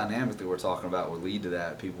it's this dynamic that we're talking about would lead to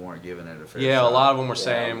that. People weren't giving it a fair Yeah, shot. a lot of them were Yeah.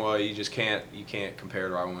 saying, well, you can't compare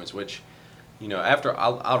to Robin Williams, which, you know, after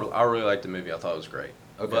I really liked the movie. I thought it was great.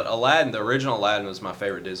 Okay. But Aladdin, the original Aladdin, was my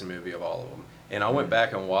favorite Disney movie of all of them. And I went Mm.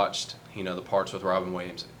 back and watched, you know, the parts with Robin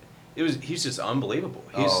Williams. He's just unbelievable.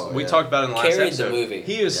 We Yeah. talked about it in the last Carried the episode. movie.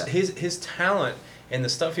 He is Yeah. his talent and the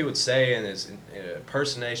stuff he would say and his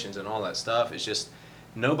impersonations and all that stuff is just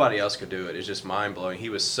nobody else could do it. It's just mind blowing. He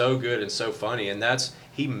was so good and so funny, and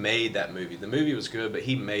he made that movie. The movie was good, but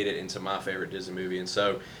he made it into my favorite Disney movie. And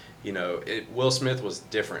so, you know, Will Smith was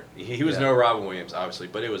different. He was Yeah. no Robin Williams, obviously,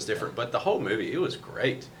 but it was different. But the whole movie, it was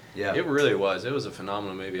great. Yeah. It really was. It was a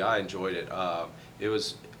phenomenal movie. I enjoyed it.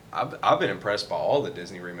 I've been impressed by all the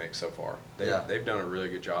Disney remakes so far. They've done a really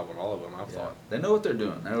good job on all of them, I've Yeah. thought. They know what they're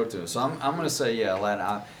doing. So I'm going to say, yeah,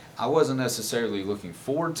 Aladdin. I wasn't necessarily looking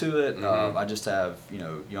forward to it. Mhm. I just have,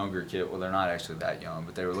 younger kids. Well, they're not actually that young,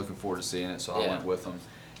 but they were looking forward to seeing it, so I Yeah. went with them.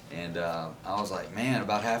 And I was like, man,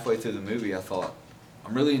 about halfway through the movie, I thought,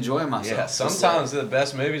 I'm really enjoying myself. Yeah, This is sometimes the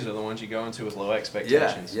best movies are the ones you go into with low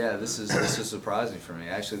expectations. Yeah, this is surprising for me.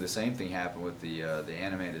 Actually, the same thing happened with the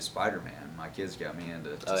animated Spider-Man. My kids got me into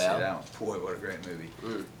Oh, see yeah? that one. Boy, what a great movie.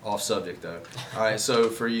 Mm. Off subject though. All right, so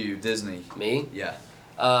for you, Disney. Me? Yeah.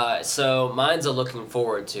 So mine's a looking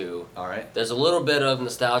forward to. All right. There's a little bit of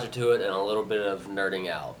nostalgia to it and a little bit of nerding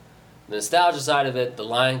out. The nostalgia side of it, The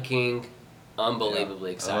Lion King,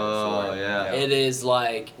 unbelievably excited for it. Yeah. It is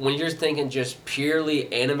like, when you're thinking just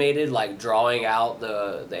purely animated, like drawing out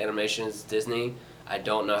the animations Disney, I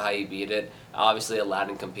don't know how you beat it. Obviously,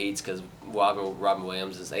 Aladdin competes because Robin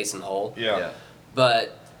Williams is ace in the hole. Yeah.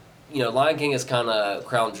 But, Lion King is kind of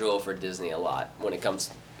crown jewel for Disney a lot when it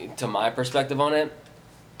comes to my perspective on it.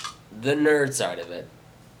 The nerd side of it.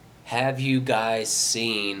 Have you guys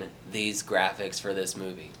seen these graphics for this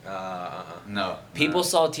movie? No. People no.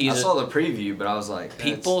 saw I teasers. saw the preview, but I was like,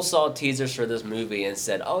 People saw teasers for this movie and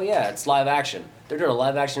said, "Oh yeah, it's live action. They're doing a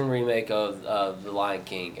live action remake of The Lion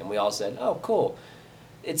King," and we all said, "Oh cool."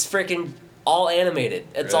 It's freaking all animated.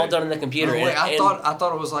 It's all Really? done in the computer. Oh, wait, I And-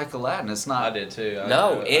 thought it was like Aladdin. It's not. I did too.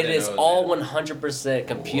 No, it is all one. 100%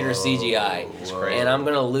 computer CGI. It's crazy. And I'm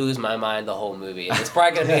going to lose my mind the whole movie. And it's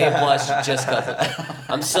probably going to be A+ just because of it.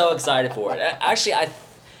 I'm so excited for it. Actually,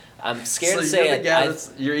 I'm scared to say you're it. the guy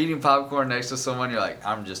you're eating popcorn next to someone. You're like,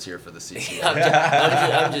 I'm just here for the CGI.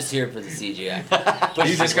 I'm just here for the CGI. Put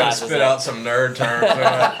He's your just gonna glasses spit on. out some nerd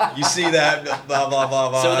terms. You see that? Blah blah blah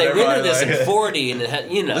blah. So they and rendered this everybody's in 40, and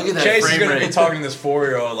Look at that Chase is frame gonna rate. be talking to this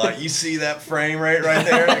 4-year-old like, you see that frame rate right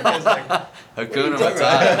there? And the kid's like, Hakuna talking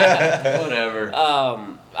Matata. Whatever.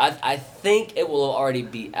 I think it will already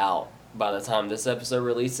be out by the time this episode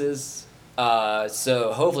releases.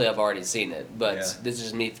 So hopefully I've already seen it, but Yeah. this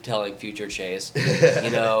is me telling future Chase. You're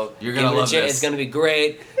gonna give it a love chance. this. It's gonna be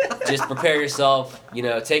great. Just prepare yourself.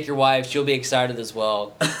 Take your wife. She'll be excited as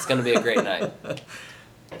well. It's gonna be a great night.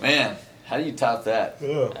 Man, how do you top that? I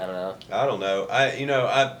don't know. I don't know.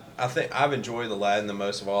 I think I've enjoyed Aladdin the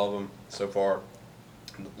most of all of them so far.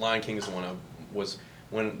 Lion King is the one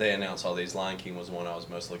when they announced all these. Lion King was the one I was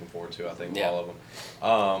most looking forward to. I think Yeah. all of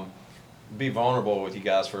them. Be vulnerable with you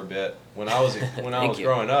guys for a bit. When I was Thank you.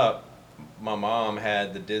 growing up, my mom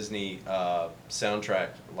had the Disney soundtrack,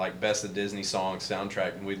 like Best of Disney Songs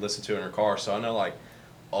soundtrack, and we'd listen to it in her car. So I know like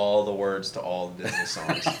all the words to all the Disney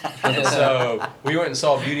songs. And so we went and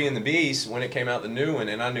saw Beauty and the Beast when it came out, the new one,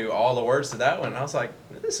 and I knew all the words to that one. And I was like,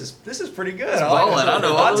 this is pretty good. I like ballin'. it. I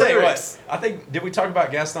know all I'll the tell lyrics. you what. I think, did we talk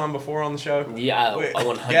about Gaston before on the show? Yeah, Wait,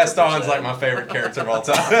 100%. Gaston's like my favorite character of all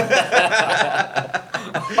time.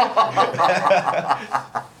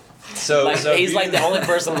 So He's like the only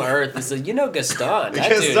person on earth that said, Gaston. That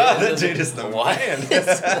Gaston, that dude dude is the what? man.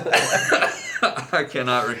 I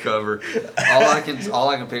cannot recover. All I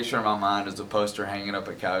can picture in my mind is a poster hanging up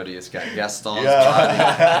at Coyote. It's got Gaston's body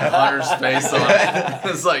and Hunter's face on it.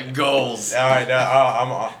 It's like goals. All right,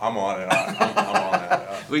 I'm on it. I'm on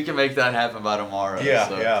that. We can make that happen by tomorrow. Yeah,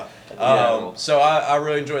 so. yeah. So I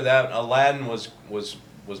really enjoyed that. Aladdin was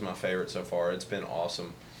my favorite so far. It's been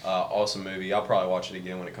awesome. Awesome movie. I'll probably watch it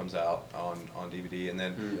again when it comes out on DVD. And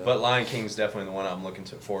then, but Lion King's definitely the one I'm looking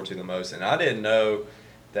forward to the most. And I didn't know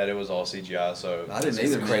that it was all CGI. So I didn't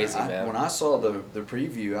It's either. crazy, man. man. When I saw the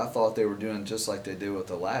preview, I thought they were doing just like they did with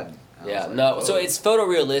Aladdin. I Yeah, was like, no. So "Whoa." it's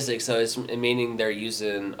photorealistic. So it's meaning they're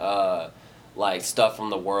using like stuff from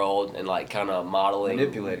the world and like kind of modeling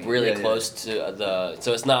Manipulating. really Yeah, yeah. close to the.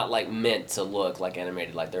 So it's not like meant to look like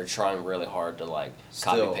animated. Like they're trying really hard to like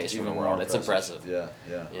Still, copy paste from the even world. more It's impressive. Yeah,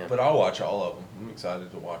 yeah. Yeah. But I'll watch all of them. I'm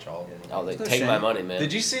excited to watch all of them. Oh, they There's no take my shame. money, man.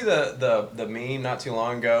 Did you see the meme not too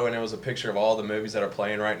long ago, and it was a picture of all the movies that are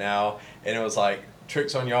playing right now, and it was like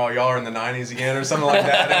Tricks on Y'all are in the 90s again or something like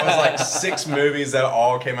that. And it was like 6 movies that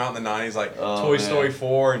all came out in the 90s, like Oh, Toy man. Story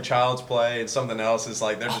 4 and Child's Play and something else. It's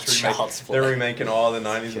like they're just Child's Play. they're remaking all the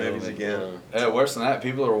 90s Killing movies me. again. Worse than that,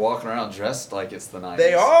 people are walking around dressed like it's the 90s.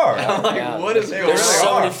 They are. I'm like, Yeah. what is They going There's really so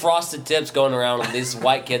are. many frosted tips going around with these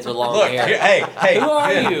white kids with long Look, hair. hey, Who are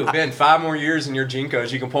Ben, you? Ben, 5 more years in your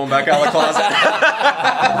Jinkos, you can pull them back out of the closet.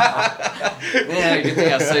 Man, good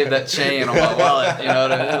thing I saved that chain on my wallet. You know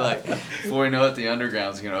what I mean? Like, before we know it, the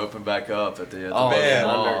underground's gonna open back up at the Oh, man.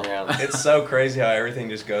 underground. It's so crazy how everything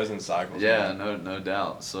just goes in cycles. Yeah, man. no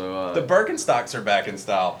doubt. So The Birkenstocks are back in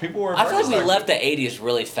style. People were. I feel like we Birkenstocks. left the 80s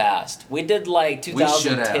really fast. We did like We should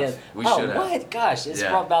 2010. have. We oh, should have. what? Gosh, it's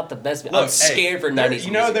Yeah. about the best. Look, I'm hey, scared for there- 90s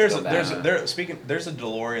You know, music there's to a, go there's back. a, there speaking. There's a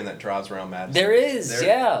DeLorean that drives around Madison. There is, There-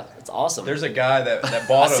 yeah. It's awesome. There's a guy that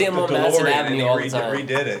bought I see a him on Madison DeLorean and Avenue he all the time.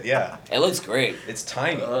 redid it. Yeah, It looks great. it's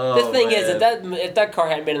tiny. The thing is, if that car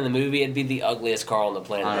hadn't been in the movie, it'd be the ugliest car on the I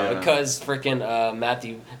planet know. because freaking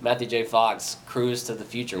Matthew J. Fox cruised to the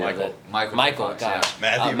future Michael. with it. Michael J. Fox, gosh, yeah.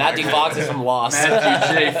 Matthew Matthew Fox is from Lost.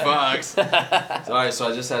 Matthew J. Fox. All right, so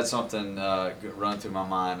I just had something run through my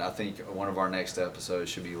mind. I think one of our next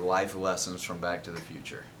episodes should be life lessons from Back to the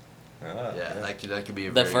Future. Ah, Yeah, that could be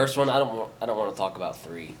a The very, first one, I don't want to talk about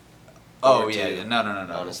 3. Oh or yeah, 2. yeah, no.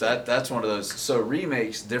 honestly. That's one of those. So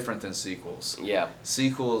remakes different than sequels. Yeah.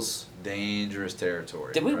 Sequels, dangerous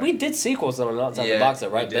territory. Did we right? we did sequels on outside Yeah, the box, though,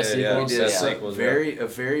 right? we Best did, yeah. sequels. We did. Best So sequels,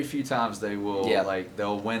 very few times they will Yeah.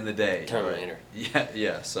 they'll win the day. Terminator.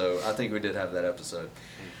 Yeah. So I think we did have that episode.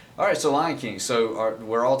 All right, so Lion King. So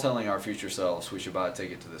we're all telling our future selves we should buy a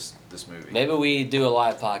ticket to this movie Maybe we do a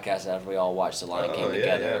live podcast after we all watch The Lion Oh, King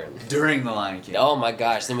yeah, together. yeah. during the Lion King. Oh my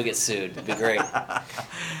gosh, then we get sued. It'd be great.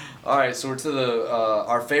 All right, so we're to the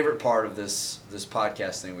our favorite part of this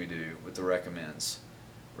podcast thing we do with the recommends.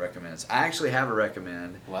 I actually have a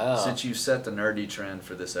recommend. Wow. Since you set the nerdy trend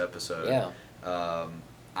for this episode. Yeah.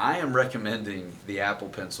 I am recommending the Apple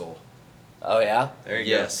Pencil. Oh yeah. There you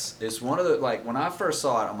Yes, it's one of the, like, when I first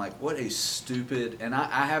saw it, I'm like, what a stupid, and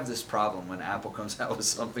I have this problem when Apple comes out with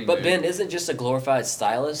something But new. Ben isn't just a glorified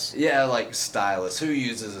stylus. Yeah, like stylus. Who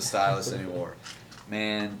uses a stylus anymore?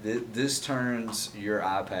 Man, this turns your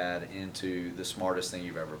iPad into the smartest thing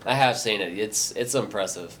you've ever purchased. I have seen it. It's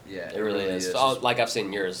impressive. Yeah, it really is. is. Oh, like I've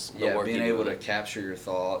seen yours. The Yeah, work being you do able with to it. capture your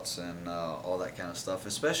thoughts and all that kind of stuff,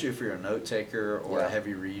 especially if you're a note taker or Yeah. a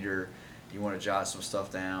heavy reader, you want to jot some stuff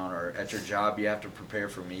down, or at your job you have to prepare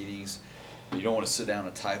for meetings. You don't want to sit down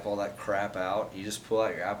and type all that crap out. You just pull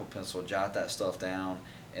out your Apple Pencil, jot that stuff down,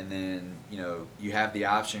 and then you have the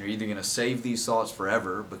option. You're either going to save these thoughts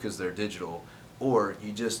forever because they're digital, or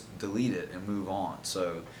you just delete it and move on.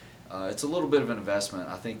 So it's a little bit of an investment.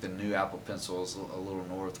 I think the new Apple Pencil is a little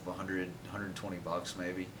north of 100, 120 bucks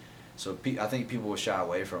maybe. So I think people will shy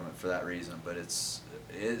away from it for that reason, but it's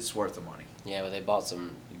worth the money. Yeah, but they bought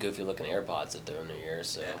some goofy looking AirPods that they're in their ears.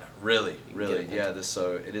 So Really, You can really, get it.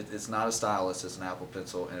 yeah. It's not a stylus; it's an Apple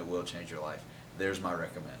Pencil, and it will change your life. There's my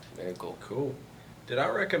recommend. very cool. Cool. Did I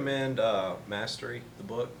recommend Mastery, the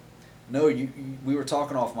book? No, we were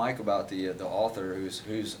talking off mic about the author who's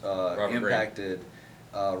Robert Greene. impacted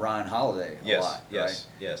Ryan Holiday a Yes, lot. yes,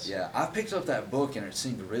 right? yes. Yeah, I picked up that book and it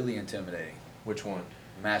seemed really intimidating. Which one?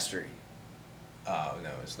 Mastery. Oh no,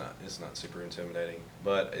 it's not. It's not super intimidating,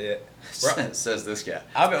 but it. Says this guy.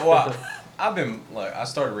 I've been like, I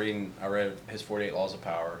started reading. I read his 48 Laws of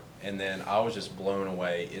Power, and then I was just blown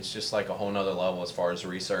away. It's just like a whole nother level as far as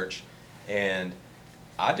research, and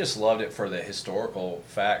I just loved it for the historical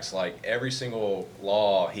facts. Like every single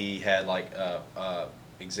law, he had like a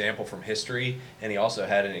example from history, and he also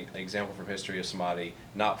had an example from history of somebody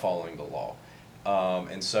not following the law.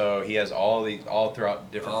 And so he has all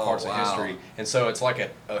throughout different Oh, parts wow. of history. And so it's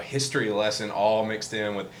like a history lesson all mixed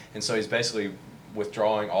in with, and so he's basically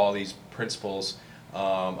withdrawing all these principles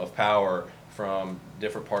of power from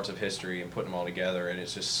different parts of history and putting them all together, and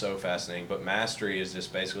it's just so fascinating. But mastery is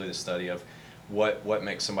just basically the study of what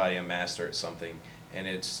makes somebody a master at something, and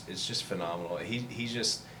it's just phenomenal.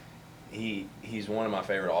 He's one of my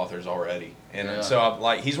favorite authors already, and Yeah. so I'm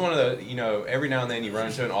like, he's one of the, every now and then you run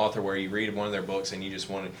into an author where you read one of their books and you just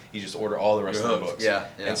order all the rest You're of their hooked. books. Yeah,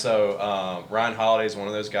 yeah. And so Ryan Holiday is one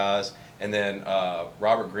of those guys, and then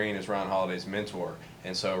Robert Greene is Ryan Holiday's mentor.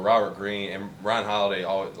 And so Robert Greene and Ryan Holiday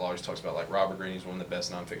always talks about, like, Robert Greene is one of the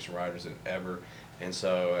best nonfiction writers ever, and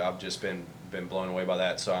so I've just been blown away by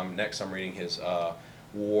that. So I'm reading his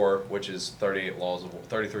War, which is 33 Laws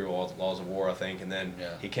of War, I think, and then Yeah.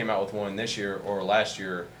 he came out with one this year or last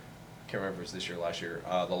year. I can't remember if it was this year or last year.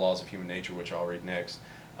 The Laws of Human Nature, which I'll read next.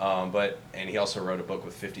 And he also wrote a book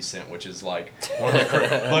with 50 Cent, which is like one of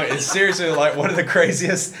the look, it's seriously like one of the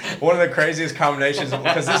craziest combinations,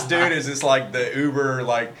 because this dude is just like the uber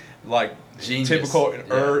like Genius. typical Yeah.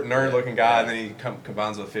 nerd looking guy, Yeah. and then he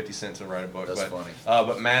combines with 50 Cent to write a book. That's but, funny.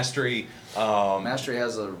 But Mastery. Mastery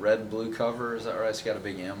has a red and blue cover. Is that right? It's got a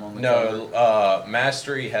big M on the cover. No,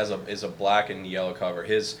 Mastery is a black and yellow cover.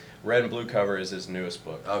 His red and blue cover is his newest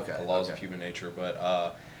book, Okay, The Laws of Human Nature. But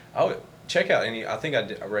I would check out I think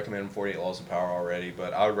I recommend 48 Laws of Power already,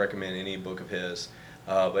 but I would recommend any book of his.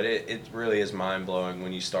 But it really is mind-blowing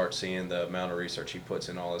when you start seeing the amount of research he puts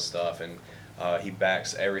in all this stuff, and he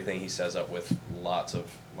backs everything he says up with lots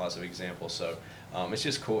of examples. So it's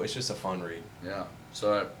just cool. It's just a fun read. Yeah.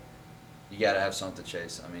 So you got to have something,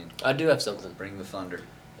 Chase. I mean, I do have something. bring the thunder.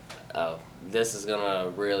 Oh, this is gonna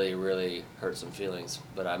really, really hurt some feelings,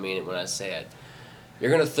 but I mean it when I say it.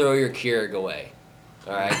 You're gonna throw your Keurig away,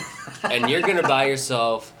 all right? And you're gonna buy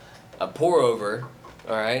yourself a pour over,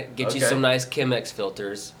 all right? Get you Okay. some nice Chemex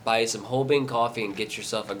filters, buy you some whole bean coffee, and get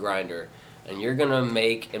yourself a grinder. And you're gonna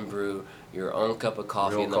make and brew your own cup of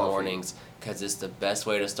coffee Real in the coffee. mornings, because it's the best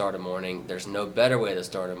way to start a morning. There's no better way to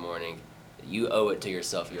start a morning. You owe it to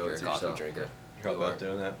yourself if You owe you're it a to coffee yourself. drinker. You're all about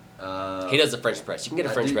doing that. He does the French press. You can get a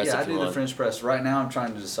French press Yeah, I if you do the want. French press. Right now, I'm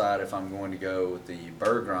trying to decide if I'm going to go with the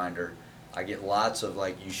burr grinder. I get lots of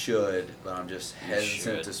you should, but I'm just You hesitant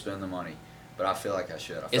should. to spend the money. But I feel like I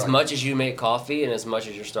should. I feel As like- much as you make coffee and as much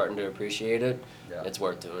as you're starting to appreciate it, Yeah. it's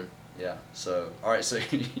worth doing. Yeah. So, all right. So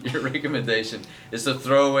your recommendation is to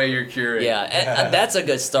throw away your Keurig. Yeah, and that's a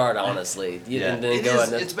good start, honestly. Yeah. And then It go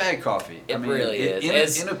is, and- it's bad coffee. It really is. In,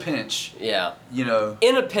 It's- in a pinch, yeah. you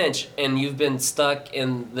In a pinch, and you've been stuck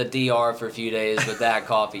in the DR for a few days with that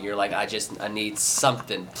coffee, you're like, I need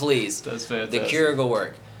something, please. That's The fantastic. Keurig will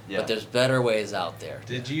work. Yeah. But there's better ways out there.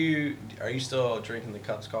 Are you still drinking the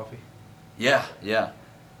Cups coffee? Yeah.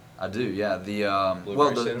 I do. Yeah. The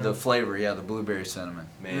Blueberry cinnamon? the flavor. Yeah, the blueberry cinnamon.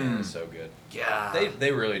 Man, Mm. it's so good. Yeah.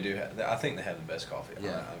 They really do have. I think they have the best coffee.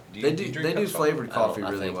 Yeah. You- They you do. drink They do Cups flavored I don't- coffee I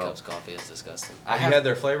really think well. Cubs coffee is disgusting. Have you had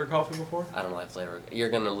their flavored coffee before? I don't like flavor. You're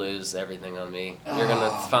gonna lose everything on me. You're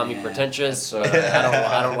gonna find me man. pretentious, That's but so-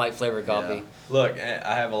 I don't like flavored coffee. Yeah. Look,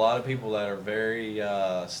 I have a lot of people that are very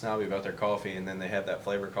snobby about their coffee, and then they have that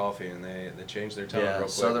flavored coffee, and they change their tone real Yeah, quick.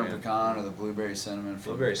 Southern man. Pecan or the blueberry cinnamon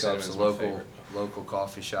from Blueberry Cups, cinnamon's a my local favorite. local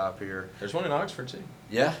coffee shop here. There's one in Oxford too.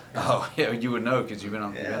 Yeah. Oh, yeah. You would know because you've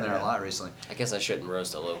been there Yeah. a lot recently. I guess I shouldn't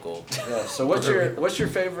roast a local. Yeah. So what's your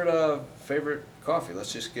favorite coffee?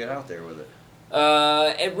 Let's just get out there with it.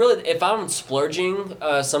 It really, if I'm splurging,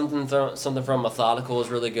 something from Methodical is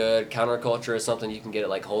really good. Counterculture is something you can get at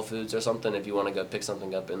like Whole Foods or something if you want to go pick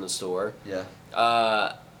something up in the store. Yeah.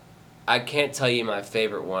 I can't tell you my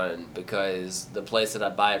favorite one because the place that I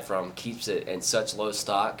buy it from keeps it in such low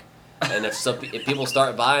stock, and if people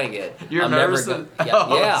start buying it, You're I'm nervous never that- I'm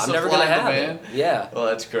never gonna supply have demand? it. Yeah. Well,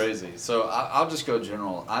 that's crazy. So I'll just go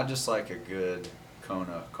general. I just like a good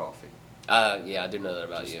Kona coffee. Yeah, I do know that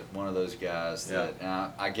about Just you. one of those guys Yeah.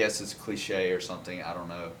 that I guess it's cliche or something. I don't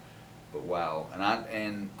know, but wow.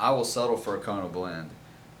 And I will settle for a Kona blend,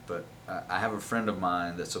 but I have a friend of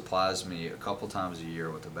mine that supplies me a couple times a year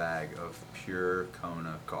with a bag of pure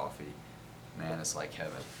Kona coffee. Man, it's like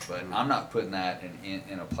heaven. But I'm not putting that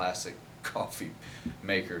in a plastic coffee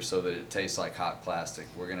maker so that it tastes like hot plastic.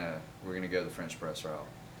 We're gonna go the French press route.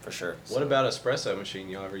 For sure. What about espresso machine?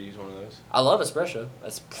 Y'all ever use one of those? I love espresso.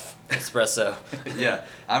 Espresso. Yeah,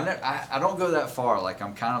 I don't go that far. Like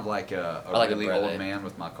I'm kind of like a I like a really breve. old man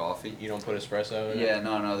with my coffee. You don't put espresso in it? Yeah,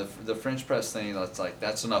 no. The French press thing,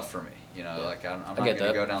 that's enough for me. You know, Yeah. like I'm I not get gonna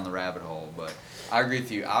that. go down the rabbit hole. But I agree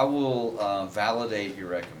with you. I will validate your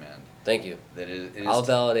recommend. Thank you. That it is. I'll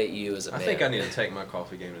validate you as a I man. think I need to take my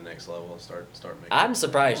coffee game to the next level and start making. I'm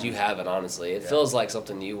surprised you haven't, honestly. It Yeah. feels like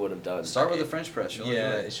something you would have done. Start with the French press. You'll Yeah,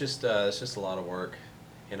 enjoy it. it's just a lot of work,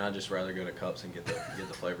 and I'd just rather go to Cups and get the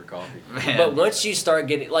flavored coffee. Man. But once you start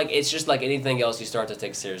getting, like, it's just like anything else you start to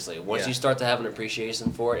take seriously. Once Yeah. you start to have an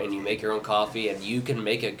appreciation for it and you make your own coffee and you can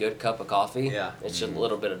make a good cup of coffee, Yeah. it's just a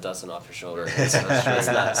little bit of dusting off your shoulder. That's true. It's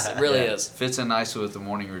nice. It really Yeah. is. Fits in nicely with the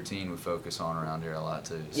morning routine we focus on around here a lot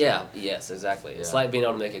too. so. Yeah, yes, exactly. It's Yeah. like being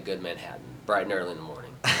able to make a good Manhattan, bright and early in the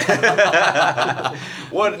morning.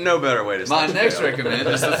 What? No better way to My start the next day. recommend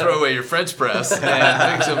is to throw away your French press and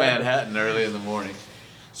mix a Manhattan early in the morning.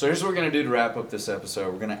 So here's what we're going to do to wrap up this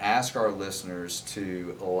episode. We're going to ask our listeners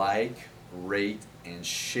to like, rate, and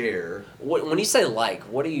share. When you say like,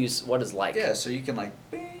 what is like? Yeah, so you can like,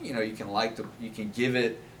 you know, you can give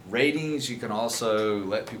it ratings. You can also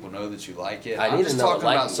let people know that you like it. I I'm need just to know what talking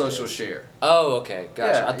about liking social is. share. Oh, okay,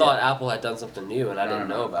 gotcha. Yeah, I thought yeah. Apple had done something new and I didn't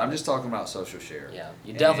know about I'm it. just talking about social share. Yeah,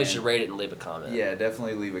 you definitely And- should rate it and leave a comment. Yeah,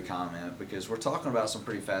 definitely leave a comment because we're talking about some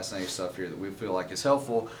pretty fascinating stuff here that we feel like is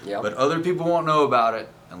helpful, Yep. but other people won't know about it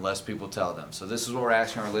unless people tell them. So this is what we're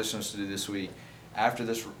asking our listeners to do this week. After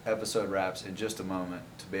this episode wraps in just a moment,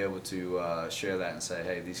 to be able to share that and say,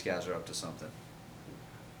 hey, these guys are up to something.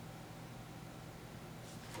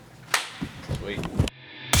 Sweet.